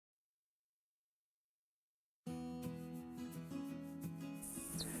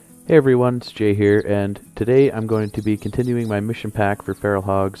Hey everyone, it's Jay here, and today I'm going to be continuing my mission pack for Feral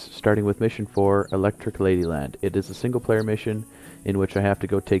Hogs, starting with Mission 4, Electric Ladyland. It is a single-player mission in which I have to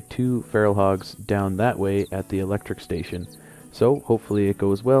go take 2 Feral Hogs down that way at the electric station. So, hopefully it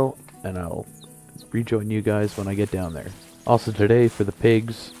goes well, and I'll rejoin you guys when I get down there. Also today, for the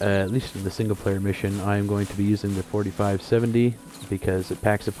pigs, at least in the single-player mission, I am going to be using the 4570 because it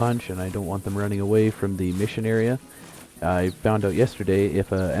packs a punch and I don't want them running away from the mission area. I found out yesterday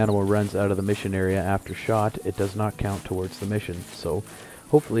if an animal runs out of the mission area after shot, it does not count towards the mission, so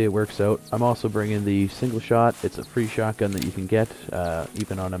hopefully it works out. I'm also bringing the single shot. It's a free shotgun that you can get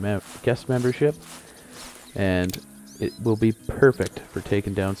even on a guest membership, and it will be perfect for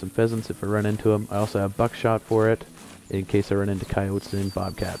taking down some pheasants if I run into them. I also have buckshot for it in case I run into coyotes and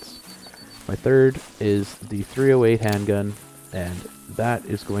bobcats. My third is the 308 handgun, and that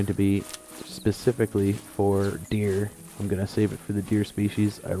is going to be specifically for deer. I'm going to save it for the deer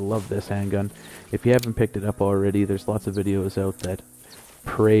species. I love this handgun. If you haven't picked it up already, there's lots of videos out that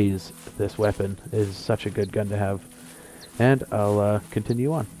praise this weapon. It is such a good gun to have. And I'll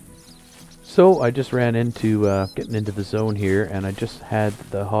continue on. So I just ran into getting into the zone here, and I just had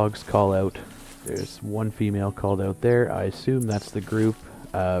the hogs call out. There's one female called out there. I assume that's the group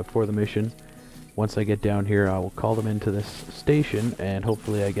for the mission. Once I get down here, I will call them into this station, and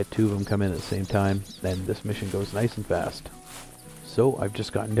hopefully I get 2 of them come in at the same time, and this mission goes nice and fast. So, I've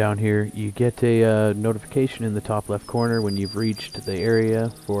just gotten down here. You get a notification in the top left corner when you've reached the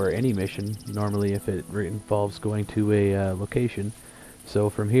area for any mission, normally if it involves going to a location. So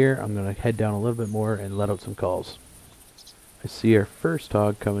from here, I'm going to head down a little bit more and let out some calls. I see our first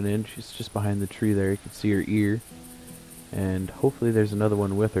hog coming in. She's just behind the tree there. You can see her ear. And hopefully there's another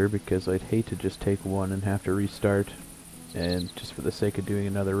one with her, because I'd hate to just take one and have to restart, and just for the sake of doing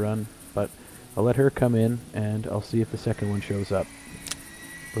another run. But I'll let her come in, and I'll see if the second one shows up.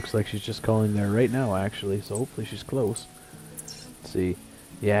 Looks like she's just calling there right now, actually, so hopefully she's close. Let's see.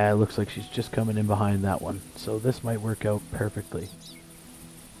 Yeah, it looks like she's just coming in behind that one, so this might work out perfectly.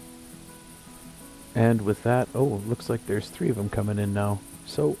 And with that, oh, it looks like there's 3 of them coming in now.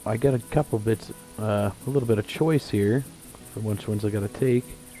 So I got a couple bits, a little bit of choice here for which ones I gotta take.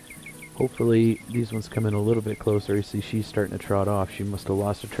 Hopefully these ones come in a little bit closer. You see she's starting to trot off. She must have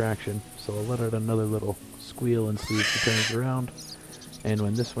lost her traction. So I'll let out another little squeal and see if she turns around. And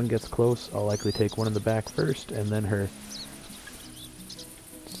when this one gets close, I'll likely take one in the back first and then her.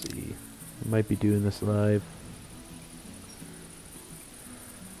 Let's see. I might be doing this live.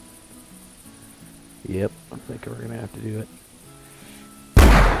 Yep, I think we're gonna have to do it.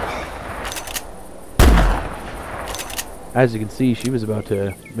 As you can see, she was about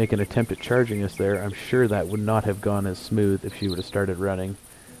to make an attempt at charging us there. I'm sure that would not have gone as smooth if she would have started running.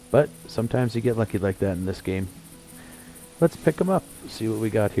 But sometimes you get lucky like that in this game. Let's pick them up, see what we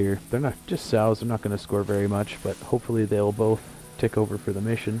got here. They're not just sows, they're not going to score very much, but hopefully they'll both tick over for the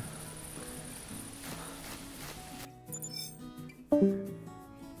mission.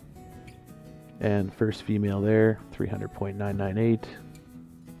 And first female there, 300.998.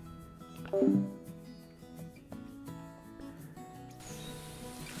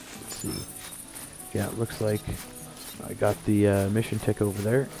 See. Yeah, it looks like I got the mission tick over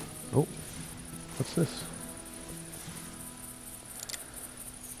there. Oh, what's this?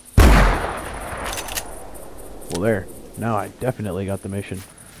 Well, there. Now I definitely got the mission.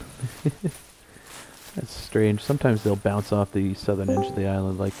 That's strange. Sometimes they'll bounce off the southern edge of the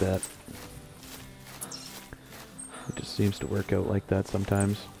island like that. It just seems to work out like that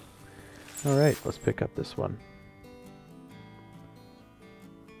sometimes. Alright, let's pick up this one.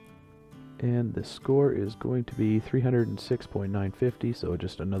 And the score is going to be 306.950, so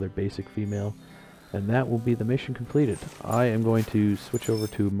just another basic female. And that will be the mission completed. I am going to switch over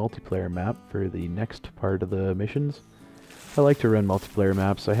to multiplayer map for the next part of the missions. I like to run multiplayer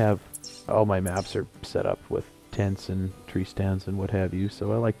maps. I have all my maps are set up with tents and tree stands and what have you,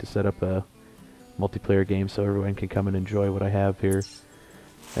 so I like to set up a multiplayer game so everyone can come and enjoy what I have here.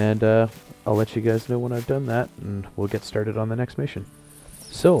 And I'll let you guys know when I've done that, and we'll get started on the next mission.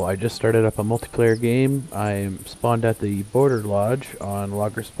 So, I just started up a multiplayer game. I'm spawned at the Border Lodge on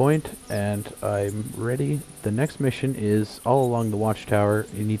Loggers Point, and I'm ready. The next mission is all along the watchtower.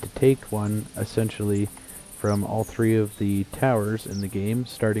 You need to take one, essentially, from all 3 of the towers in the game,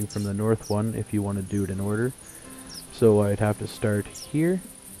 starting from the north one if you want to do it in order. So I'd have to start here,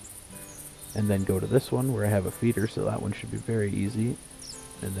 and then go to this one where I have a feeder, so that one should be very easy.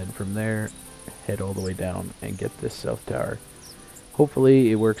 And then from there, head all the way down and get this south tower.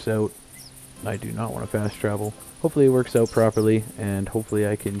 Hopefully it works out. I do not want to fast travel. Hopefully it works out properly, and hopefully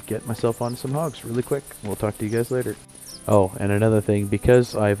I can get myself on some hogs really quick. We'll talk to you guys later. Oh, and another thing,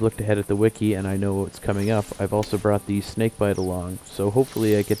 because I've looked ahead at the wiki and I know what's coming up, I've also brought the snakebite along. So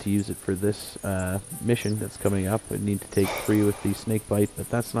hopefully I get to use it for this mission that's coming up. I need to take 3 with the snakebite, but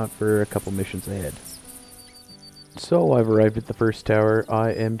that's not for a couple missions ahead. So I've arrived at the first tower.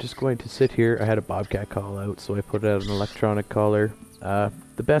 I am just going to sit here. I had a bobcat call out, so I put out an electronic collar.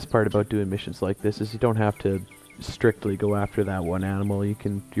 The best part about doing missions like this is you don't have to strictly go after that one animal.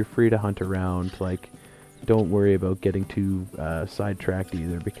 You're free to hunt around. Like, don't worry about getting too sidetracked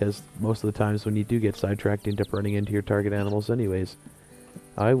either, because most of the times when you do get sidetracked, you end up running into your target animals anyways.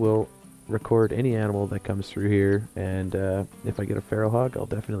 I will record any animal that comes through here, and if I get a feral hog, I'll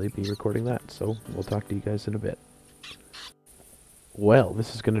definitely be recording that. So we'll talk to you guys in a bit. Well,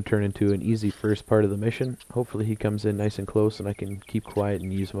 this is going to turn into an easy first part of the mission. Hopefully he comes in nice and close and I can keep quiet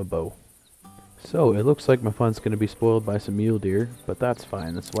and use my bow. So, it looks like my fun's going to be spoiled by some mule deer, but that's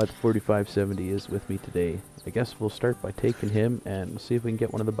fine. That's why the 4570 is with me today. I guess we'll start by taking him and see if we can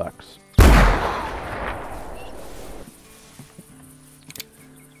get one of the bucks.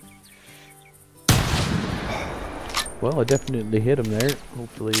 Well, I definitely hit him there.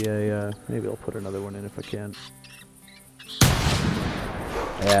 Hopefully maybe I'll put another one in if I can.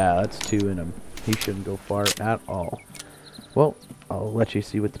 Yeah, that's 2 in him. He shouldn't go far at all. Well, I'll let you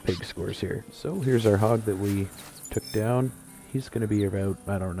see what the pig scores here. So here's our hog that we took down. He's going to be about,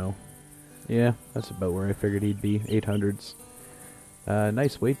 I don't know. Yeah, that's about where I figured he'd be, 800s.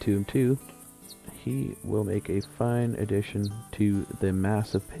 Nice weight to him too. He will make a fine addition to the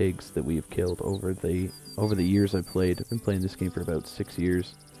massive pigs that we've killed over the years I've played. I've been playing this game for about 6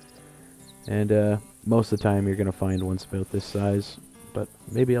 years. And most of the time you're going to find ones about this size. But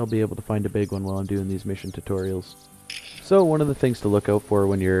maybe I'll be able to find a big one while I'm doing these mission tutorials. So one of the things to look out for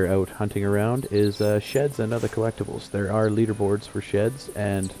when you're out hunting around is sheds and other collectibles. There are leaderboards for sheds,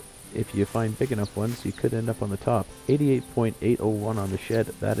 and if you find big enough ones, you could end up on the top. 88.801 on the shed.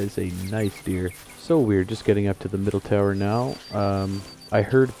 That is a nice deer. So we're just getting up to the middle tower now. I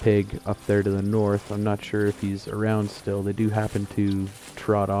heard pig up there to the north. I'm not sure if he's around still. They do happen to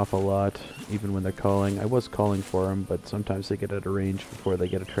trot off a lot, even when they're calling. I was calling for them, but sometimes they get out of range before they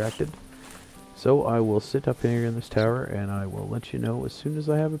get attracted. So I will sit up here in this tower, and I will let you know as soon as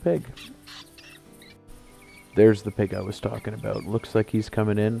I have a pig. There's the pig I was talking about. Looks like he's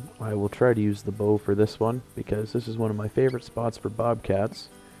coming in. I will try to use the bow for this one, because this is one of my favorite spots for bobcats.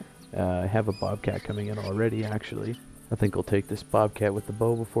 I have a bobcat coming in already, actually. I think I'll take this bobcat with the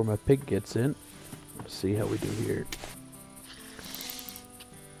bow before my pig gets in. Let's see how we do here.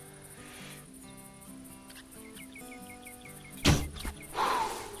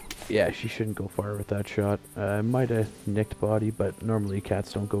 Yeah, she shouldn't go far with that shot. I might have nicked body, but normally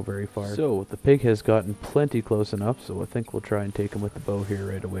cats don't go very far. So, the pig has gotten plenty close enough, so I think we'll try and take him with the bow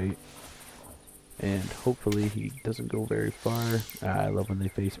here right away. And hopefully he doesn't go very far. I love when they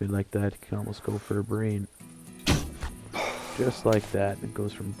face me like that. You can almost go for a brain. Just like that. It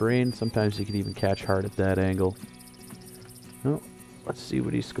goes from brain. Sometimes you can even catch heart at that angle. Well, let's see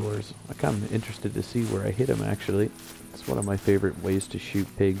what he scores. I'm kind of interested to see where I hit him, actually. It's one of my favorite ways to shoot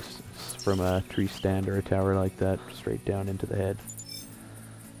pigs, from a tree stand or a tower like that, straight down into the head.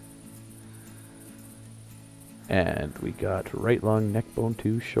 And we got right long neck bone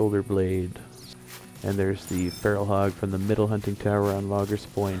to shoulder blade. And there's the feral hog from the middle hunting tower on Loggers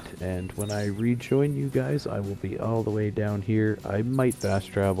Point. And when I rejoin you guys, I will be all the way down here. I might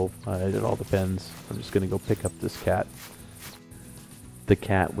fast travel. It all depends. I'm just going to go pick up this cat. The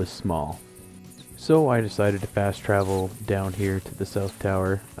cat was small. So I decided to fast travel down here to the south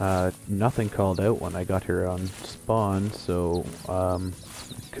tower. Nothing called out when I got here on spawn, so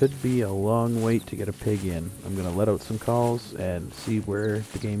it could be a long wait to get a pig in. I'm going to let out some calls and see where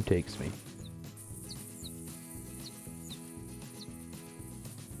the game takes me.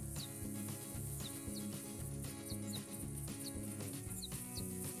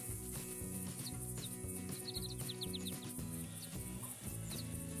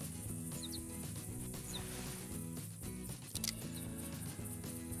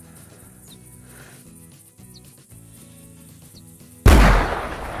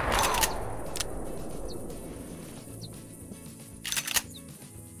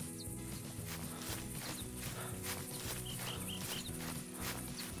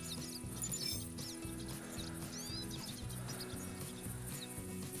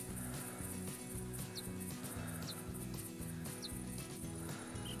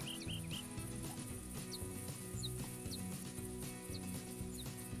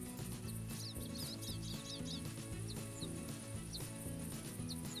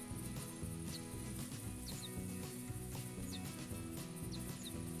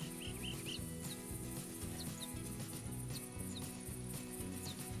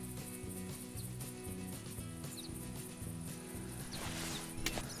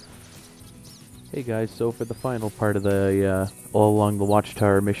 Hey guys, so for the final part of the all along the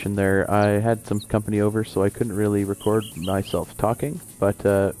watchtower mission there, I had some company over so I couldn't really record myself talking, but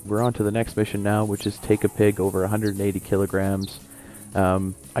we're on to the next mission now, which is take a pig over 180 kilograms.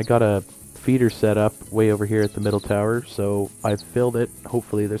 I got a feeder set up way over here at the middle tower, so I've filled it.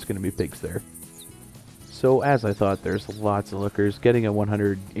 Hopefully there's going to be pigs there. So as I thought, there's lots of lookers. Getting a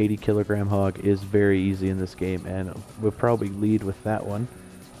 180 kilogram hog is very easy in this game, and we'll probably lead with that one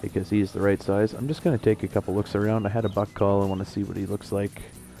because he's the right size. I'm just going to take a couple looks around. I had a buck call. I want to see what he looks like,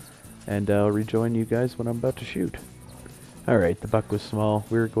 and I'll rejoin you guys when I'm about to shoot. Alright, the buck was small.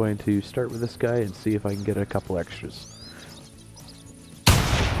 We're going to start with this guy and see if I can get a couple extras.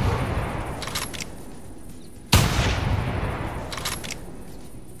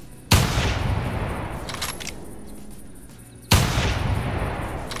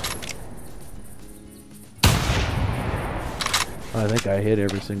 I think I hit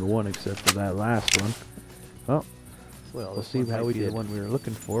every single one except for that last one. Well, we'll see how we did. The one we were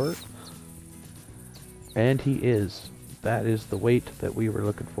looking for. And he is. That is the weight that we were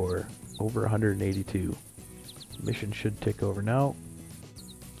looking for. Over 182. Mission should tick over now.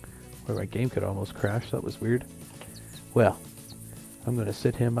 Where my game could almost crash. That was weird. Well, I'm going to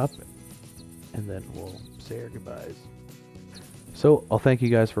sit him up and then we'll say our goodbyes. So, I'll thank you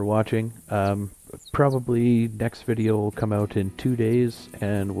guys for watching. Probably next video will come out in 2 days,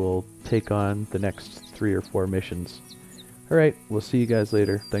 and we'll take on the next 3 or 4 missions. Alright, we'll see you guys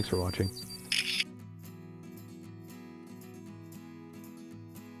later. Thanks for watching.